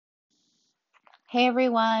Hey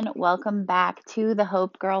everyone, welcome back to the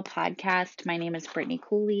Hope Girl podcast. My name is Brittany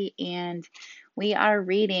Cooley, and we are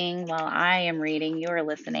reading, while I am reading, you are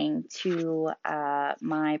listening to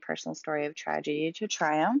my personal story of tragedy to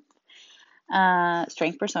triumph,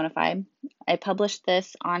 Strength Personified. I published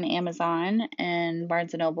this on Amazon and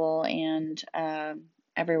Barnes& and Noble and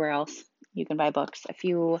everywhere else you can buy books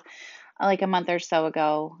like a month or so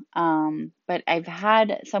ago. But I've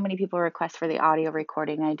had so many people request for the audio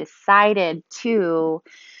recording. I decided to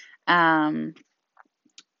um,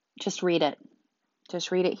 just read it.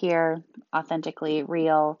 Just read it here, authentically,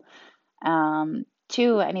 real,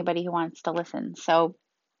 to anybody who wants to listen. So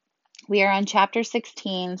we are on chapter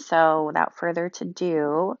 16. So without further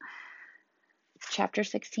ado, chapter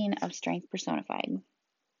 16 of Strength Personified.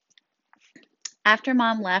 After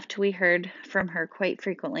Mom left, we heard from her quite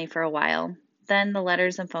frequently for a while. Then the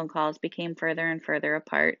letters and phone calls became further and further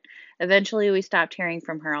apart. Eventually, we stopped hearing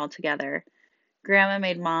from her altogether. Grandma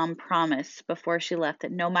made Mom promise before she left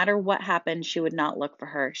that no matter what happened, she would not look for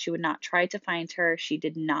her. She would not try to find her. She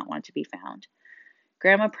did not want to be found.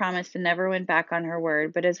 Grandma promised and never went back on her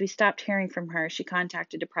word, but as we stopped hearing from her, she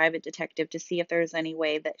contacted a private detective to see if there was any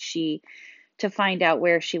way to find out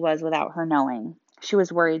where she was without her knowing. She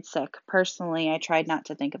was worried sick. Personally, I tried not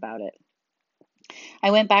to think about it.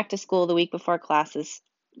 I went back to school the week before classes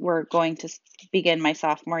were going to begin my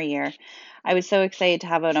sophomore year. I was so excited to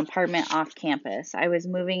have an apartment off campus. I was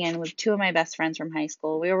moving in with two of my best friends from high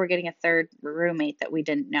school. We were getting a third roommate that we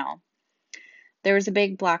didn't know. There was a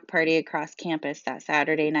big block party across campus that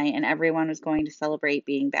Saturday night, and everyone was going to celebrate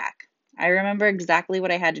being back. I remember exactly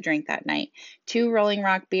what I had to drink that night: two Rolling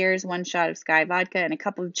Rock beers, one shot of Sky vodka, and a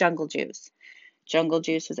cup of Jungle Juice. Jungle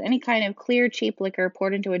Juice was any kind of clear, cheap liquor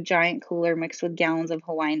poured into a giant cooler mixed with gallons of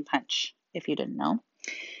Hawaiian Punch, if you didn't know.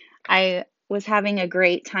 I was having a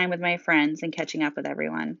great time with my friends and catching up with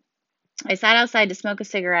everyone. I sat outside to smoke a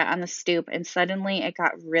cigarette on the stoop, and suddenly it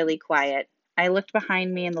got really quiet. I looked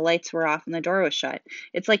behind me, and the lights were off and the door was shut.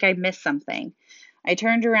 It's like I missed something. I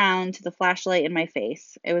turned around to the flashlight in my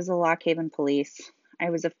face. It was the Lock Haven police. I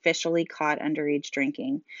was officially caught underage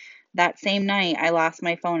drinking. That same night, I lost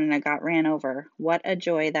my phone and I got ran over. What a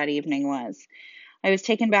joy that evening was. I was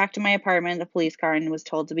taken back to my apartment in the police car and was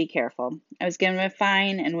told to be careful. I was given a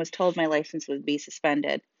fine and was told my license would be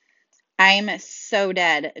suspended. I'm so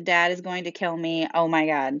dead. Dad is going to kill me. Oh my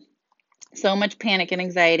God. So much panic and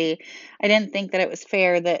anxiety. I didn't think that it was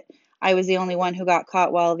fair that I was the only one who got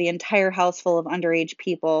caught while the entire house full of underage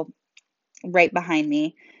people right behind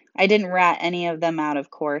me. I didn't rat any of them out,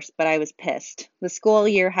 of course, but I was pissed. The school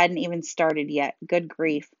year hadn't even started yet. Good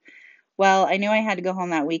grief. Well, I knew I had to go home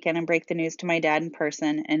that weekend and break the news to my dad in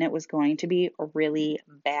person, and it was going to be really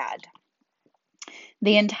bad.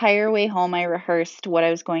 The entire way home, I rehearsed what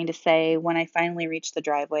I was going to say. When I finally reached the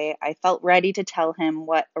driveway, I felt ready to tell him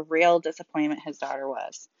what a real disappointment his daughter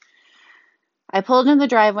was. I pulled into the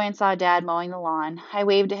driveway and saw Dad mowing the lawn. I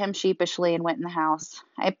waved to him sheepishly and went in the house.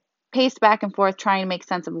 I paced back and forth trying to make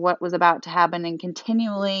sense of what was about to happen and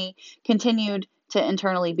continued to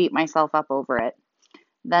internally beat myself up over it.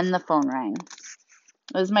 Then the phone rang.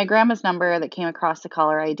 It was my grandma's number that came across the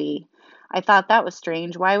caller ID. I thought that was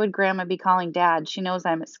strange. Why would grandma be calling Dad? She knows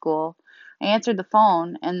I'm at school. I answered the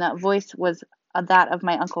phone, and the voice was that of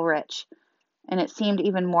my Uncle Rich, and it seemed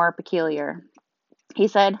even more peculiar. He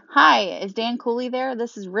said, "Hi, is Dan Cooley there?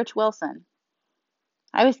 This is Rich Wilson."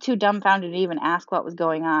 I was too dumbfounded to even ask what was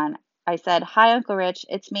going on. I said, "Hi, Uncle Rich.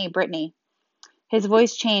 It's me, Brittany." His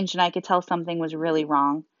voice changed, and I could tell something was really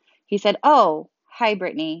wrong. He said, "Oh, hi,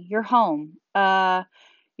 Brittany. You're home.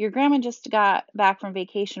 Your grandma just got back from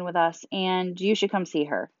vacation with us, and you should come see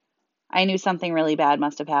her." I knew something really bad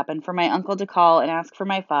must have happened for my uncle to call and ask for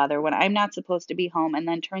my father when I'm not supposed to be home and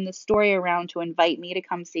then turn the story around to invite me to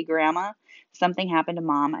come see grandma. Something happened to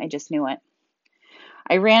Mom. I just knew it.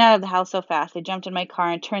 I ran out of the house so fast. I jumped in my car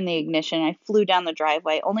and turned the ignition. I flew down the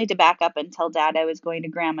driveway, only to back up and tell Dad I was going to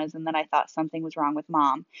Grandma's and that I thought something was wrong with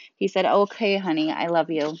Mom. He said, "Okay, honey, I love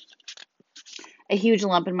you." A huge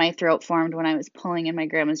lump in my throat formed when I was pulling in my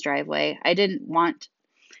grandma's driveway. I didn't want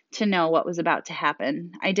to know what was about to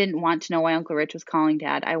happen. I didn't want to know why Uncle Rich was calling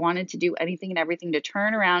Dad. I wanted to do anything and everything to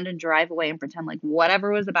turn around and drive away and pretend like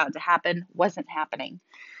whatever was about to happen wasn't happening.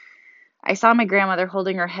 I saw my grandmother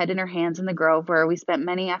holding her head in her hands in the grove where we spent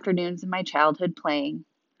many afternoons in my childhood playing.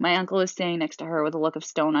 My uncle was standing next to her with a look of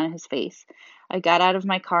stone on his face. I got out of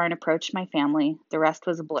my car and approached my family. The rest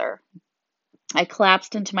was a blur. I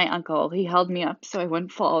collapsed into my uncle. He held me up so I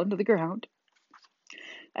wouldn't fall into the ground.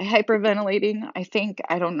 I hyperventilating.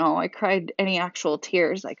 I don't know. I cried any actual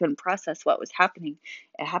tears. I couldn't process what was happening.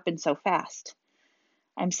 It happened so fast.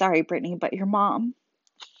 "I'm sorry, Brittany, but your mom."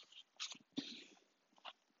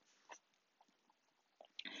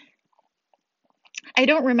 I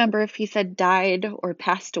don't remember if he said died or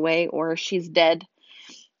passed away or she's dead.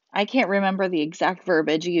 I can't remember the exact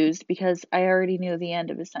verbiage used because I already knew the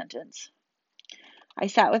end of his sentence. I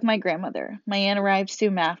sat with my grandmother. My aunt arrived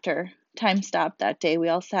soon after. Time stopped that day. We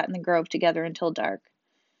all sat in the grove together until dark.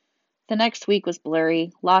 The next week was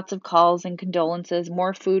blurry. Lots of calls and condolences.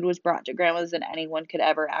 More food was brought to Grandma's than anyone could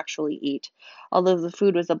ever actually eat, although the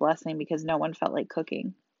food was a blessing because no one felt like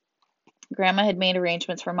cooking. Grandma had made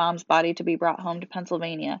arrangements for Mom's body to be brought home to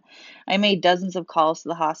Pennsylvania. I made dozens of calls to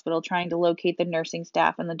the hospital trying to locate the nursing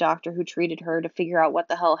staff and the doctor who treated her to figure out what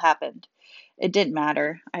the hell happened. It didn't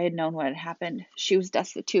matter. I had known what had happened. She was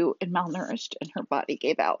destitute and malnourished, and her body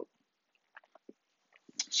gave out.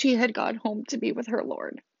 She had gone home to be with her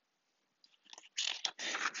Lord.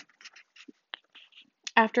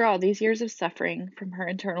 After all these years of suffering from her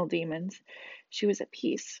internal demons, she was at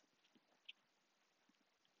peace.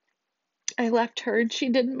 I left her and she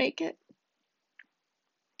didn't make it.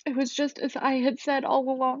 It was just as I had said all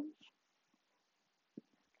along.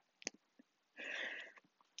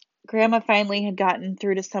 Grandma finally had gotten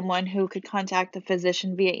through to someone who could contact the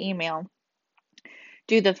physician via email,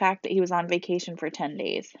 due to the fact that he was on vacation for 10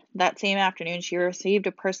 days. That same afternoon, she received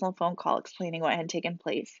a personal phone call explaining what had taken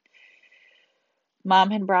place.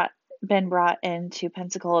 Mom had been brought into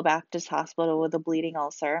Pensacola Baptist Hospital with a bleeding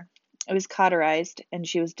ulcer. It was cauterized, and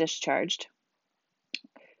she was discharged.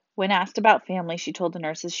 When asked about family, she told the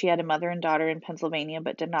nurses she had a mother and daughter in Pennsylvania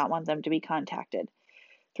but did not want them to be contacted.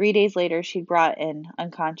 3 days later, she'd brought in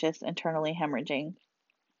unconscious, internally hemorrhaging.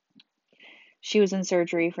 She was in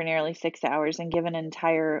surgery for nearly 6 hours and given an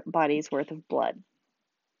entire body's worth of blood.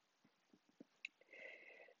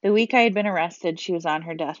 The week I had been arrested, she was on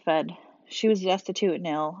her deathbed. She was destitute and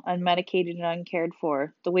ill, unmedicated and uncared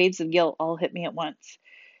for. The waves of guilt all hit me at once.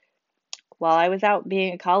 While I was out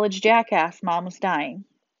being a college jackass, Mom was dying.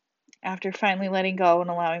 After finally letting go and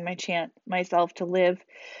allowing myself to live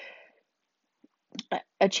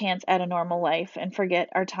a chance at a normal life and forget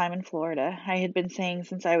our time in Florida, I had been saying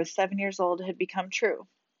since I was 7 years old had become true.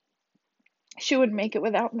 She wouldn't make it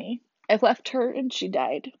without me. I left her and she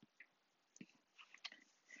died.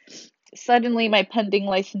 Suddenly, my pending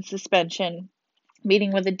license suspension,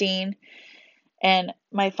 meeting with the dean, and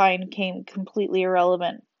my fine came completely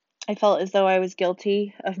irrelevant. I felt as though I was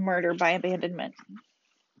guilty of murder by abandonment.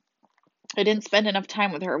 I didn't spend enough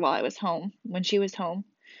time with her while I was home, when she was home.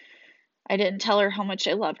 I didn't tell her how much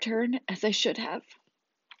I loved her, as I should have.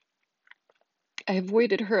 I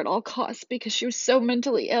avoided her at all costs because she was so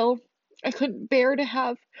mentally ill. I couldn't bear to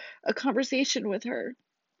have a conversation with her.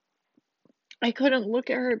 I couldn't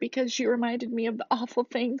look at her because she reminded me of the awful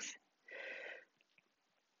things.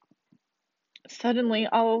 Suddenly,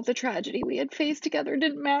 all of the tragedy we had faced together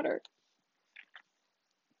didn't matter.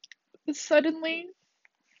 Suddenly,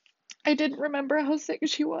 I didn't remember how sick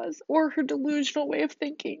she was or her delusional way of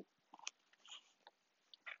thinking.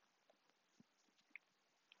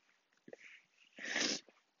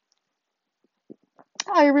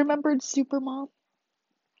 I remembered Supermom.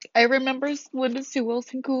 I remember Linda Sue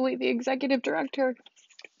Wilson Cooley, the executive director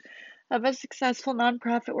of a successful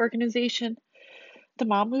nonprofit organization, the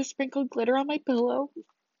mom who sprinkled glitter on my pillow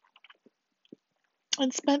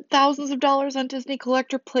and spent thousands of dollars on Disney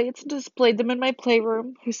collector plates and displayed them in my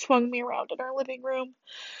playroom, who swung me around in our living room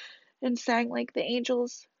and sang like the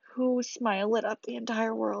angels whose smile lit up the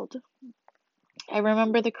entire world. I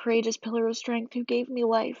remember the courageous pillar of strength who gave me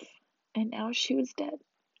life, and now she was dead.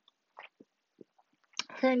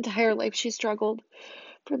 Her entire life she struggled.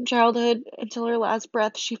 From childhood until her last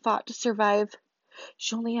breath, she fought to survive.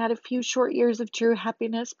 She only had a few short years of true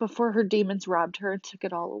happiness before her demons robbed her and took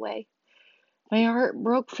it all away. My heart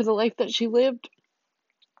broke for the life that she lived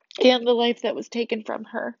and the life that was taken from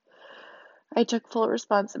her. I took full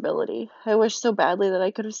responsibility. I wished so badly that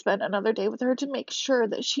I could have spent another day with her to make sure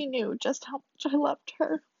that she knew just how much I loved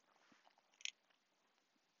her.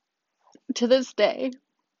 To this day,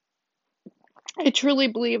 I truly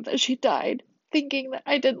believe that she died thinking that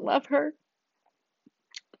I didn't love her.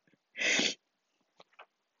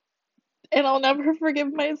 And I'll never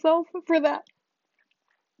forgive myself for that.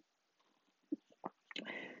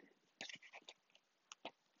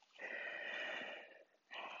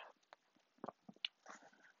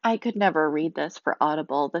 I could never read this for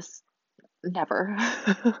Audible. This never.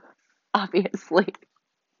 Obviously.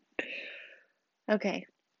 Okay.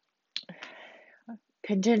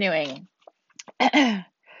 Continuing.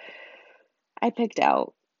 I picked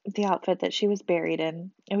out the outfit that she was buried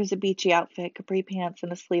in. It was a beachy outfit, capri pants,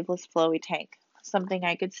 and a sleeveless flowy tank. Something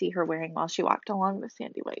I could see her wearing while she walked along the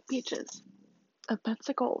sandy white beaches of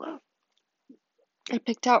Pensacola. I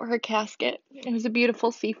picked out her casket. It was a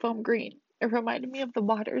beautiful seafoam green. It reminded me of the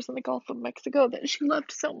waters in the Gulf of Mexico that she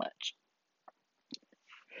loved so much.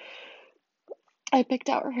 I picked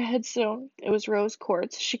out her headstone. It was rose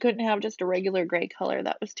quartz. She couldn't have just a regular gray color,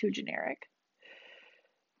 that was too generic.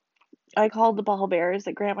 I called the pallbearers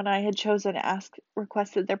that Graham and I had chosen,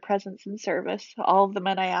 requested their presence in service. All of the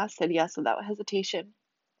men I asked said yes without hesitation.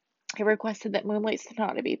 I requested that Moonlight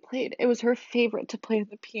Sonata be played. It was her favorite to play on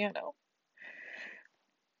the piano.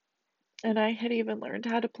 And I had even learned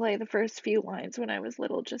how to play the first few lines when I was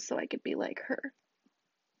little just so I could be like her.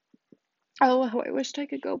 Oh, how I wished I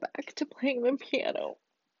could go back to playing the piano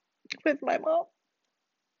with my mom.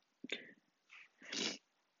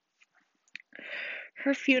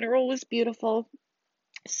 Her funeral was beautiful.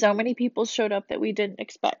 So many people showed up that we didn't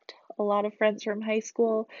expect. A lot of friends from high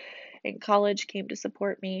school and college came to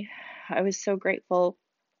support me. I was so grateful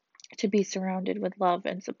to be surrounded with love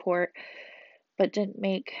and support, but didn't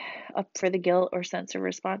make up for the guilt or sense of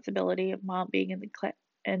responsibility of mom being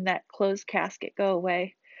in that closed casket go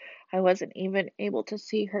away. I wasn't even able to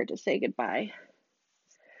see her to say goodbye.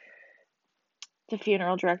 The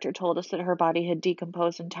funeral director told us that her body had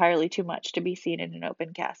decomposed entirely too much to be seen in an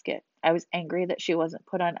open casket. I was angry that she wasn't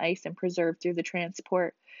put on ice and preserved through the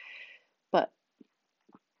transport, but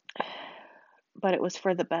it was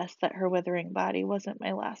for the best that her withering body wasn't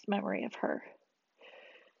my last memory of her.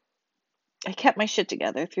 I kept my shit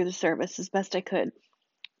together through the service as best I could.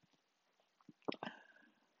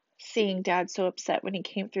 Seeing Dad so upset when he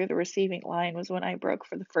came through the receiving line was when I broke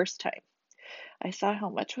for the first time. I saw how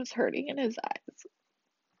much was hurting in his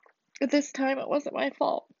eyes. This time it wasn't my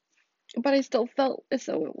fault, but I still felt as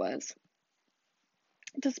though it was.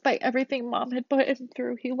 Despite everything Mom had put him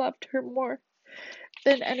through, he loved her more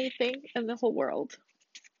than anything in the whole world.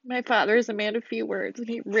 My father is a man of few words, and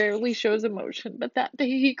he rarely shows emotion, but that day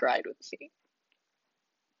he cried with me.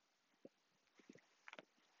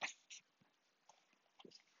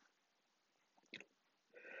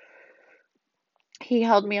 He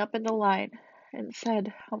held me up in the line and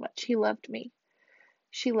said how much he loved me.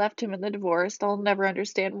 She left him in the divorce. I'll never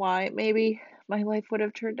understand why. Maybe my life would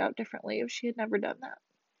have turned out differently if she had never done that.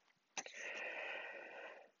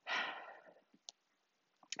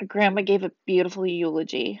 Grandma gave a beautiful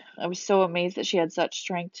eulogy. I was so amazed that she had such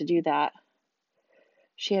strength to do that.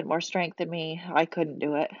 She had more strength than me. I couldn't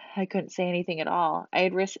do it. I couldn't say anything at all. I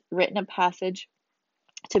had written a passage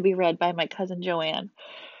to be read by my cousin Joanne.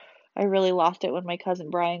 I really lost it when my cousin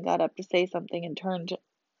Brian got up to say something and turned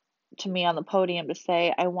to me on the podium to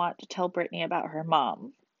say, I want to tell Brittany about her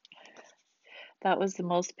mom. That was the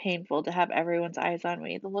most painful, to have everyone's eyes on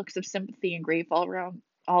me, the looks of sympathy and grief all around,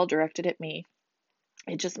 all directed at me.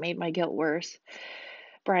 It just made my guilt worse.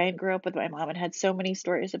 Brian grew up with my mom and had so many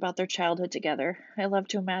stories about their childhood together. I love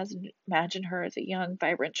to imagine her as a young,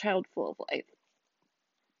 vibrant child full of life.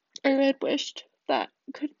 I had wished that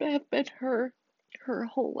could have been her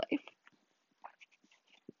whole life.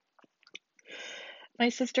 My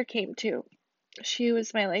sister came too. She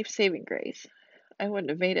was my life-saving grace. I wouldn't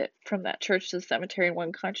have made it from that church to the cemetery in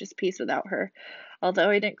one conscious piece without her. Although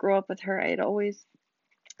I didn't grow up with her, I had always,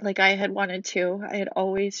 like I had wanted to,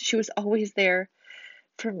 she was always there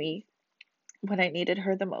for me when I needed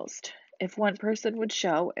her the most. If one person would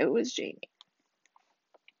show, it was Jamie.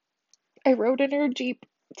 I rode in her Jeep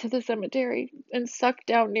to the cemetery and sucked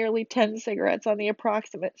down nearly 10 cigarettes on the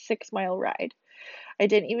approximate 6-mile ride. I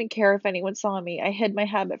didn't even care if anyone saw me. I hid my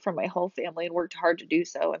habit from my whole family and worked hard to do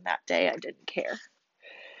so, and that day I didn't care.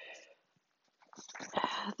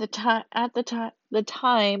 The time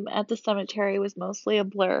at the cemetery was mostly a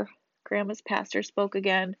blur. Grandma's pastor spoke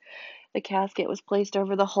again. The casket was placed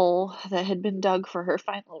over the hole that had been dug for her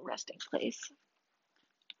final resting place.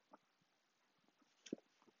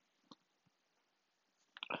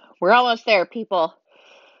 We're almost there, people.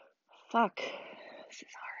 Fuck. This is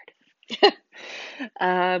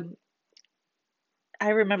hard. I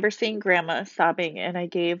remember seeing Grandma sobbing, and I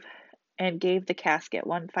gave the casket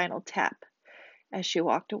one final tap as she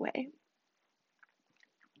walked away.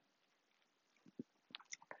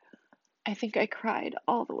 I think I cried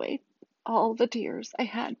all the way, all the tears I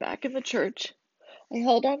had back in the church. I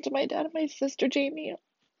held on to my dad and my sister, Jamie.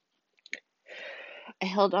 I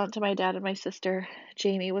held on to my dad and my sister.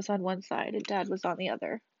 Jamie was on one side and Dad was on the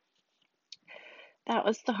other. That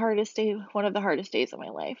was the hardest day, one of the hardest days of my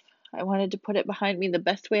life. I wanted to put it behind me the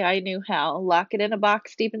best way I knew how, lock it in a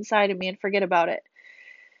box deep inside of me and forget about it.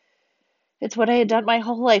 It's what I had done my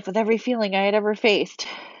whole life with every feeling I had ever faced.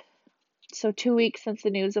 So 2 weeks since the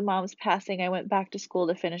news of Mom's passing, I went back to school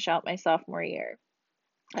to finish out my sophomore year.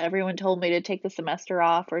 Everyone told me to take the semester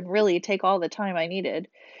off, or really take all the time I needed.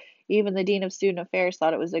 Even the dean of student affairs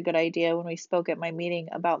thought it was a good idea when we spoke at my meeting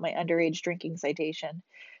about my underage drinking citation.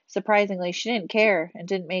 Surprisingly, she didn't care and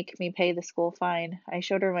didn't make me pay the school fine. I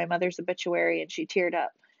showed her my mother's obituary and she teared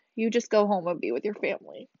up. You just go home and be with your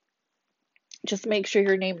family. Just make sure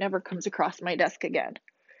your name never comes across my desk again.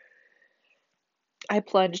 I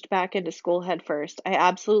plunged back into school head first. I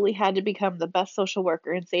absolutely had to become the best social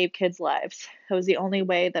worker and save kids' lives. It was the only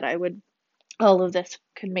way that all of this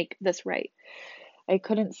could make this right. I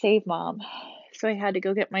couldn't save mom, so I had to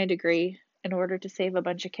go get my degree in order to save a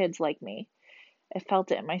bunch of kids like me. I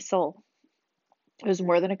felt it in my soul. It was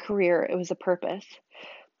more than a career, it was a purpose.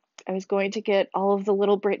 I was going to get all of the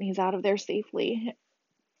little Britneys out of there safely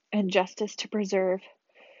and justice to preserve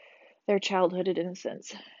their childhood and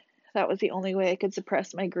innocence. That was the only way I could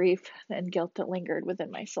suppress my grief and guilt that lingered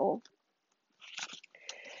within my soul.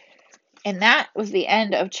 And that was the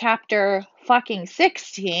end of chapter fucking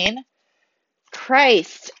 16.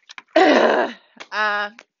 Christ. Well,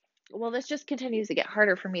 this just continues to get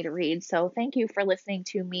harder for me to read. So thank you for listening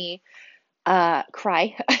to me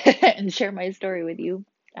cry and share my story with you.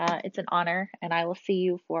 It's an honor, and I will see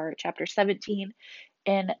you for chapter 17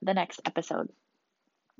 in the next episode.